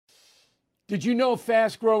Did you know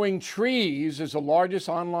Fast Growing Trees is the largest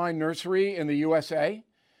online nursery in the USA?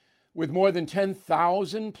 With more than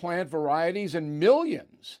 10,000 plant varieties and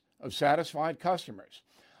millions of satisfied customers.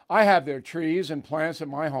 I have their trees and plants at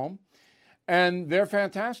my home, and they're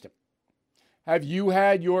fantastic. Have you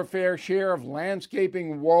had your fair share of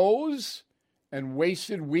landscaping woes and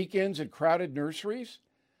wasted weekends at crowded nurseries?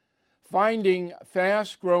 Finding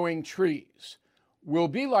Fast Growing Trees will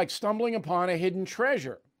be like stumbling upon a hidden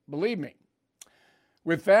treasure, believe me.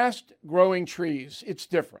 With Fast Growing Trees, it's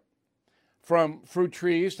different. From fruit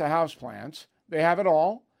trees to houseplants, they have it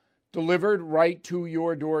all delivered right to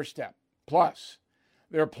your doorstep. Plus,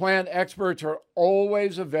 their plant experts are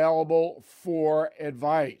always available for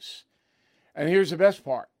advice. And here's the best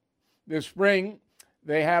part. This spring,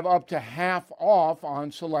 they have up to half off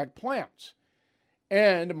on select plants.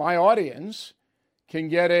 And my audience can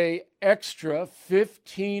get an extra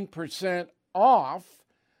 15% off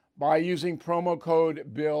by using promo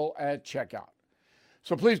code BILL at checkout.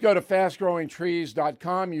 So please go to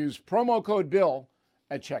fastgrowingtrees.com, use promo code BILL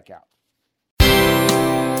at checkout.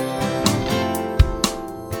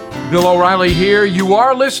 Bill O'Reilly here. You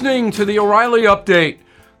are listening to the O'Reilly Update.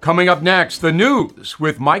 Coming up next, the news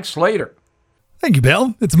with Mike Slater. Thank you,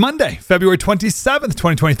 Bill. It's Monday, February 27th,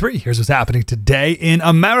 2023. Here's what's happening today in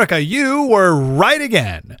America. You were right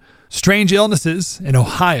again. Strange illnesses in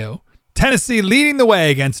Ohio. Tennessee leading the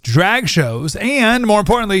way against drag shows and, more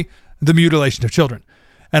importantly, the mutilation of children.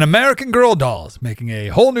 And American Girl dolls making a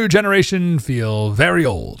whole new generation feel very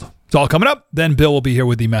old. It's all coming up. Then Bill will be here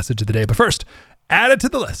with the message of the day. But first, add it to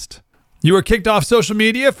the list. You were kicked off social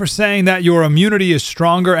media for saying that your immunity is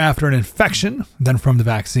stronger after an infection than from the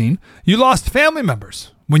vaccine. You lost family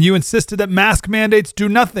members when you insisted that mask mandates do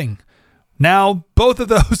nothing. Now, both of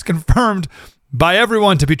those confirmed by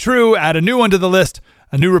everyone to be true. Add a new one to the list.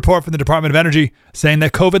 A new report from the Department of Energy saying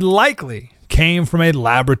that COVID likely came from a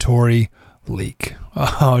laboratory leak.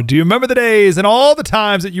 Oh, do you remember the days and all the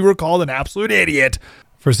times that you were called an absolute idiot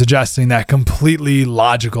for suggesting that completely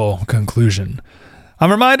logical conclusion?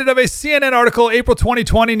 I'm reminded of a CNN article, April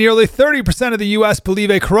 2020. Nearly 30% of the U.S. believe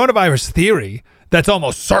a coronavirus theory that's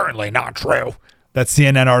almost certainly not true. That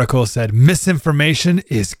CNN article said misinformation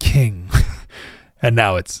is king. And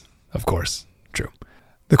now it's, of course, true.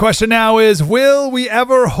 The question now is, will we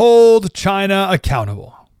ever hold China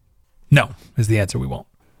accountable? No, is the answer. We won't.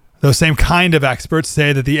 Those same kind of experts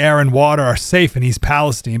say that the air and water are safe in East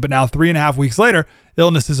Palestine, but now 3.5 weeks later,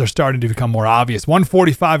 illnesses are starting to become more obvious. One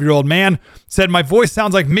 45-year-old man said, "My voice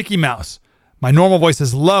sounds like Mickey Mouse. My normal voice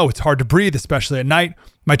is low. It's hard to breathe, especially at night.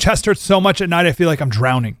 My chest hurts so much at night, I feel like I'm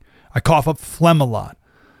drowning. I cough up phlegm a lot.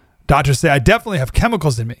 Doctors say I definitely have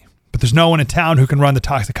chemicals in me, but there's no one in town who can run the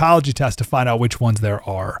toxicology test to find out which ones there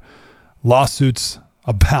are." Lawsuits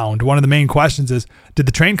abound. One of the main questions is, did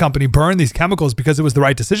the train company burn these chemicals because it was the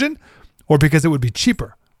right decision or because it would be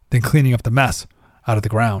cheaper than cleaning up the mess out of the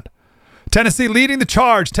ground? Tennessee leading the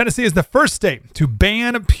charge. Tennessee is the first state to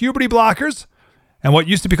ban puberty blockers and what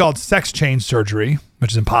used to be called sex change surgery,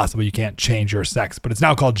 which is impossible. You can't change your sex, but it's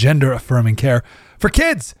now called gender affirming care for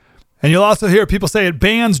kids. And you'll also hear people say it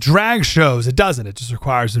bans drag shows. It doesn't. It just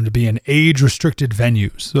requires them to be in age-restricted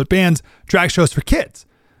venues. So it bans drag shows for kids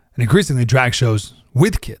and increasingly drag shows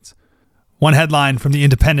with kids. One headline from The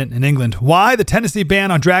Independent in England: why the Tennessee ban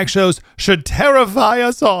on drag shows should terrify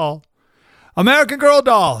us all. American Girl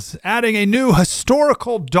dolls adding a new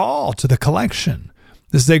historical doll to the collection.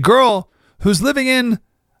 This is a girl who's living in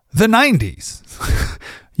the 90s.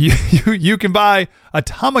 You can buy a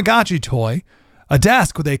Tamagotchi toy, a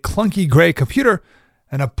desk with a clunky gray computer,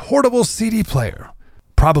 and a portable CD player,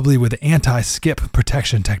 probably with anti-skip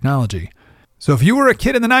protection technology. So if you were a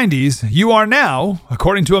kid in the 90s, you are now,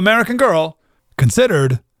 according to American Girl,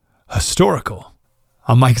 considered historical.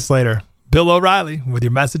 I'm Mike Slater. Bill O'Reilly with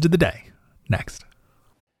your message of the day. Next.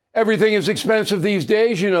 Everything is expensive these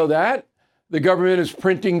days, you know that. The government is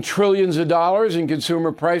printing trillions of dollars and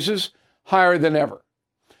consumer prices higher than ever.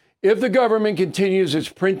 If the government continues its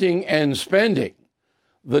printing and spending,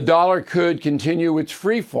 the dollar could continue its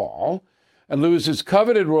free fall and lose its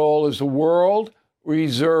coveted role as the world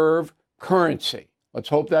reserve currency. Let's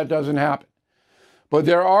hope that doesn't happen. But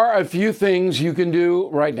there are a few things you can do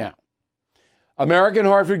right now. American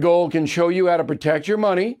Hartford Gold can show you how to protect your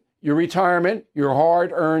money, your retirement, your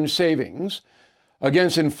hard-earned savings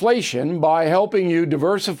against inflation by helping you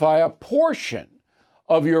diversify a portion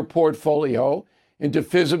of your portfolio into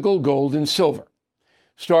physical gold and silver.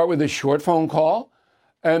 Start with a short phone call,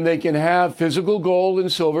 and they can have physical gold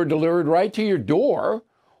and silver delivered right to your door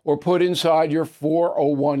or put inside your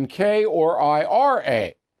 401k or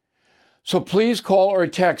IRA. So please call or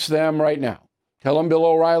text them right now. Tell them Bill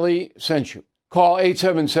O'Reilly sent you. Call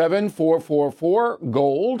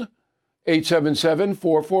 877-444-GOLD,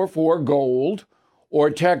 877-444-GOLD, or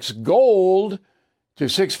text GOLD to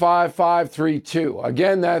 65532.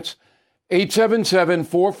 Again, that's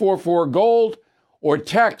 877-444-GOLD, or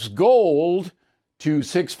text GOLD to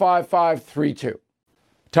 65532.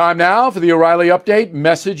 Time now for the O'Reilly Update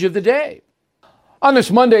message of the day. On this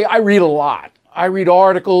Monday, I read a lot. I read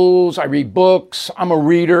articles, I read books. I'm a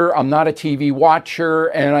reader, I'm not a TV watcher,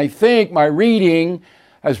 and I think my reading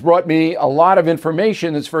has brought me a lot of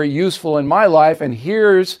information that's very useful in my life, and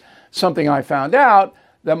here's something I found out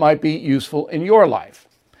that might be useful in your life.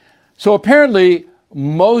 So apparently,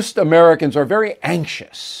 most Americans are very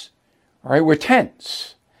anxious. All right, we're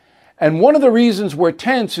tense. And one of the reasons we're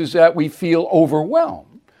tense is that we feel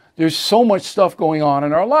overwhelmed. There's so much stuff going on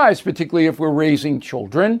in our lives, particularly if we're raising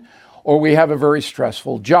children or we have a very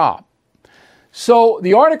stressful job. So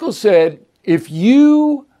the article said, if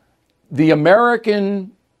you, the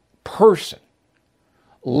American person,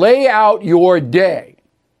 lay out your day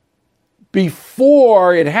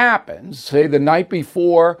before it happens, say the night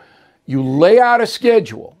before, you lay out a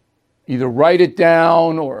schedule, either write it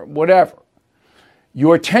down or whatever,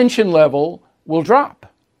 your tension level will drop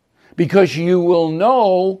because you will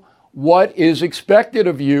know what is expected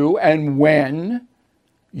of you and when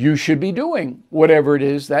you should be doing whatever it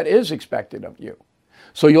is that is expected of you.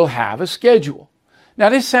 So you'll have a schedule. Now,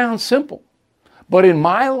 this sounds simple, but in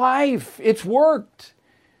my life, it's worked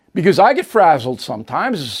because I get frazzled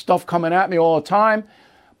sometimes. There's stuff coming at me all the time.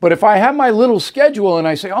 But if I have my little schedule and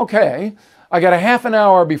I say, okay, I got a half an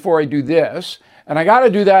hour before I do this, and I got to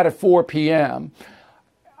do that at 4 p.m.,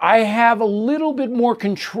 I have a little bit more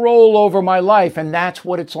control over my life, and that's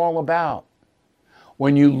what it's all about.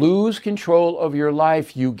 When you lose control of your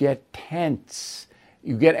life, you get tense,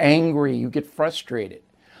 you get angry, you get frustrated.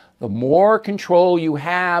 The more control you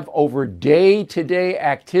have over day-to-day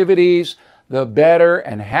activities, the better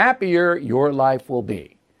and happier your life will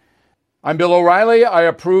be. I'm Bill O'Reilly. I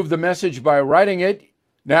approve the message by writing it.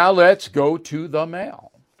 Now let's go to the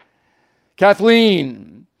mail.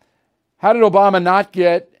 Kathleen, how did Obama not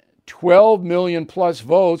get 12 million plus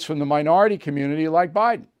votes from the minority community like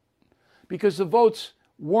Biden? Because the votes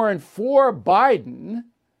weren't for Biden,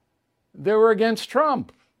 they were against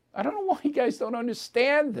Trump. I don't know why you guys don't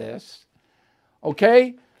understand this,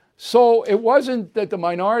 okay? So it wasn't that the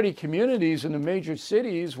minority communities in the major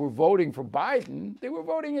cities were voting for Biden, they were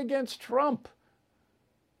voting against Trump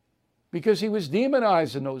because he was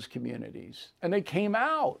demonized in those communities, and they came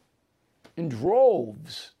out in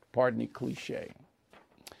droves, pardon the cliche.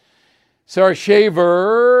 Sarah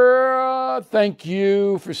Shaver, thank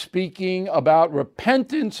you for speaking about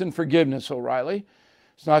repentance and forgiveness, O'Reilly.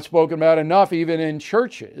 It's not spoken about enough, even in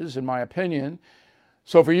churches, in my opinion.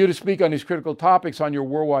 So for you to speak on these critical topics on your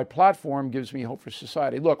worldwide platform gives me hope for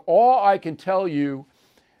society. Look, all I can tell you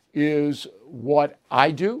is what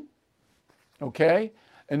I do, okay?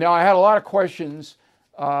 And now I had a lot of questions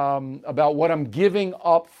about what I'm giving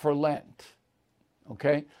up for Lent,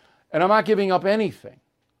 okay? And I'm not giving up anything.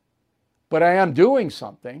 But I am doing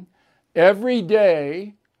something. Every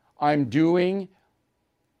day, I'm doing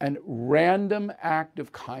a random act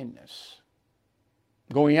of kindness.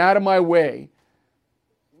 Going out of my way.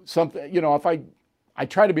 Something, you know, if I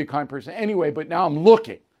try to be a kind person anyway, but now I'm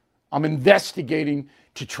looking. I'm investigating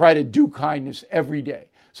to try to do kindness every day.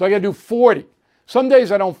 So I got to do 40. Some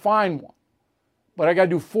days I don't find one. But I got to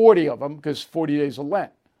do 40 of them because 40 days of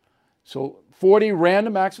Lent. So 40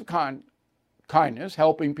 random acts of kindness,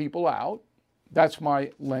 helping people out. That's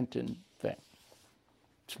my Lenten thing.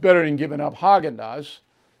 It's better than giving up Haagen-Dazs,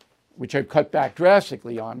 which I've cut back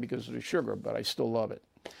drastically on because of the sugar, but I still love it.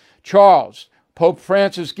 Charles, Pope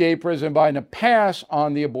Francis gave President Biden a pass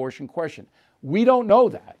on the abortion question. We don't know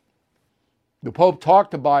that. The Pope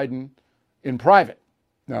talked to Biden in private.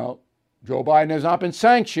 Now, Joe Biden has not been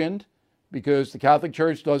sanctioned because the Catholic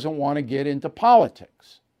Church doesn't want to get into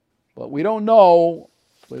politics. But we don't know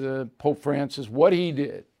with Pope Francis what he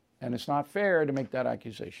did, and it's not fair to make that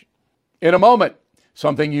accusation. In a moment,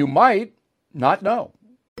 something you might not know.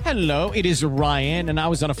 Hello, it is Ryan, and I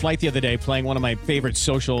was on a flight the other day playing one of my favorite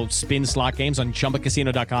social spin slot games on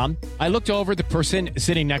ChumbaCasino.com. I looked over at the person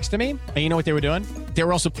sitting next to me, and you know what they were doing? They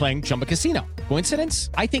were also playing Chumba Casino. Coincidence?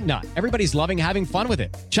 I think not. Everybody's loving having fun with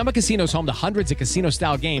it. Chumba Casino is home to hundreds of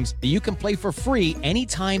casino-style games that you can play for free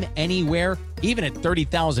anytime, anywhere, even at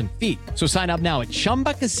 30,000 feet. So sign up now at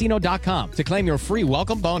ChumbaCasino.com to claim your free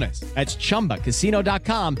welcome bonus. That's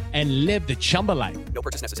ChumbaCasino.com and live the Chumba life. No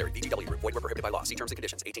purchase necessary. VGW. Void where prohibited by law. See terms and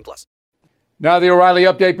conditions. 18+. Now the O'Reilly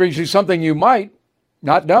Update brings you something you might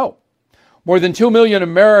not know. More than 2 million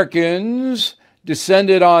Americans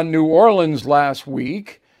descended on New Orleans last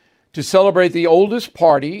week to celebrate the oldest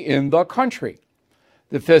party in the country.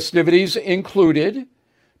 The festivities included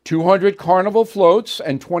 200 carnival floats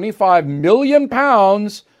and 25 million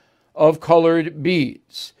pounds of colored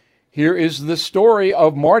beads. Here is the story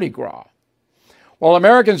of Mardi Gras. While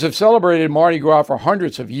Americans have celebrated Mardi Gras for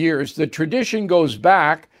hundreds of years, the tradition goes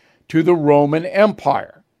back to the Roman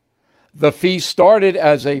Empire. The feast started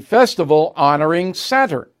as a festival honoring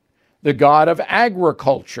Saturn, the god of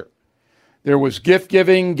agriculture. There was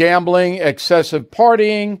gift-giving, gambling, excessive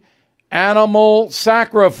partying, animal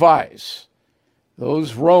sacrifice.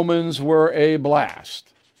 Those Romans were a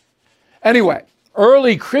blast. Anyway,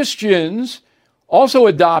 early Christians also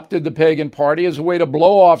adopted the pagan party as a way to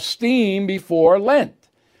blow off steam before Lent.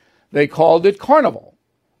 They called it Carnival,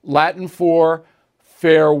 Latin for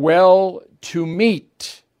farewell to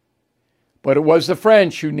meat. But it was the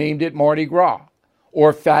French who named it Mardi Gras,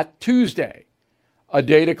 or Fat Tuesday, a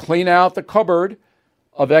day to clean out the cupboard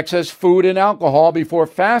of excess food and alcohol before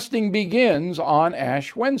fasting begins on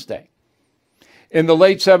Ash Wednesday. In the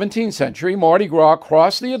late 17th century, Mardi Gras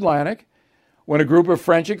crossed the Atlantic when a group of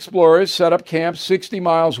French explorers set up camp 60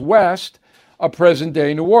 miles west of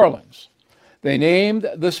present-day New Orleans. They named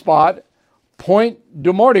the spot Pointe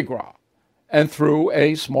du Mardi Gras and threw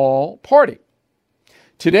a small party.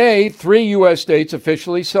 Today, 3 U.S. states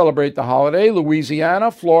officially celebrate the holiday: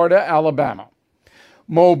 Louisiana, Florida, Alabama.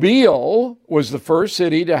 Mobile was the first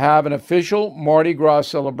city to have an official Mardi Gras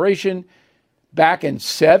celebration back in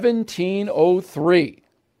 1703.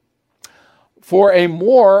 For a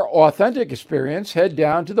more authentic experience, head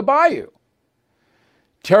down to the bayou.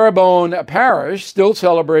 Terrebonne Parish still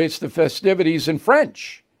celebrates the festivities in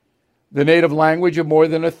French, the native language of more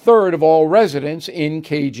than a third of all residents in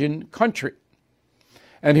Cajun country.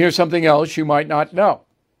 And here's something else you might not know.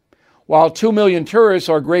 While 2 million tourists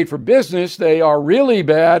are great for business, they are really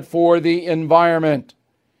bad for the environment.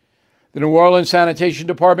 The New Orleans Sanitation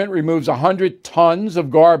Department removes 100 tons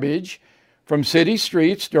of garbage from city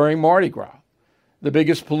streets during Mardi Gras. The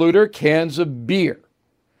biggest polluter, cans of beer.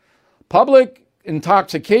 Public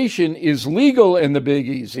intoxication is legal in the Big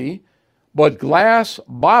Easy, but glass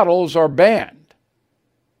bottles are banned.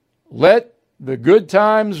 Let the good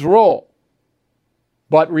times roll,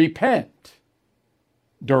 but repent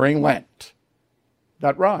during Lent.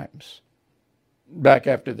 That rhymes. Back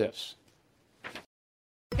after this.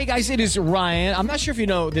 Hey guys, it is Ryan. I'm not sure if you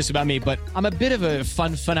know this about me, but I'm a bit of a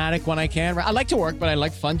fun fanatic when I can. I like to work, but I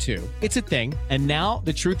like fun too. It's a thing. And now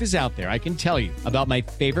the truth is out there. I can tell you about my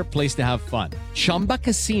favorite place to have fun. Chumba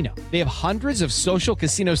Casino. They have hundreds of social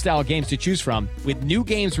casino style games to choose from with new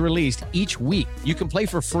games released each week. You can play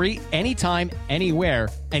for free anytime, anywhere.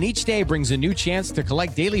 And each day brings a new chance to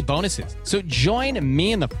collect daily bonuses. So join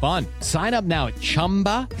me in the fun. Sign up now at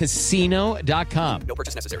ChumbaCasino.com. No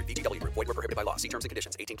purchase necessary. VGW Group. Void where prohibited by law. See terms and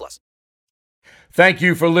conditions. 18+. Thank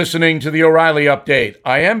you for listening to the O'Reilly Update.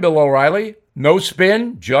 I am Bill O'Reilly. No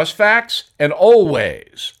spin, just facts, and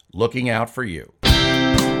always looking out for you.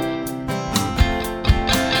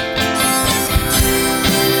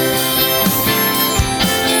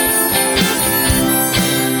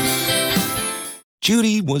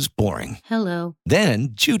 Judy was boring. Hello. Then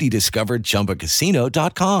Judy discovered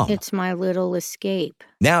ChumbaCasino.com. It's my little escape.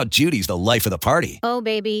 Now Judy's the life of the party. Oh,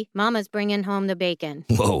 baby, mama's bringing home the bacon.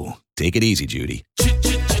 Whoa, take it easy, Judy.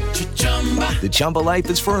 The Chumba life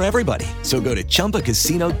is for everybody. So go to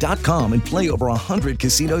ChumbaCasino.com and play over 100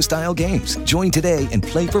 casino-style games. Join today and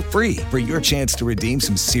play for free for your chance to redeem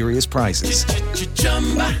some serious prizes.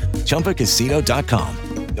 ChumbaCasino.com.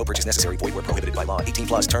 No purchase necessary. Void where prohibited by law.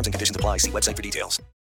 18+. Terms and conditions apply. See website for details.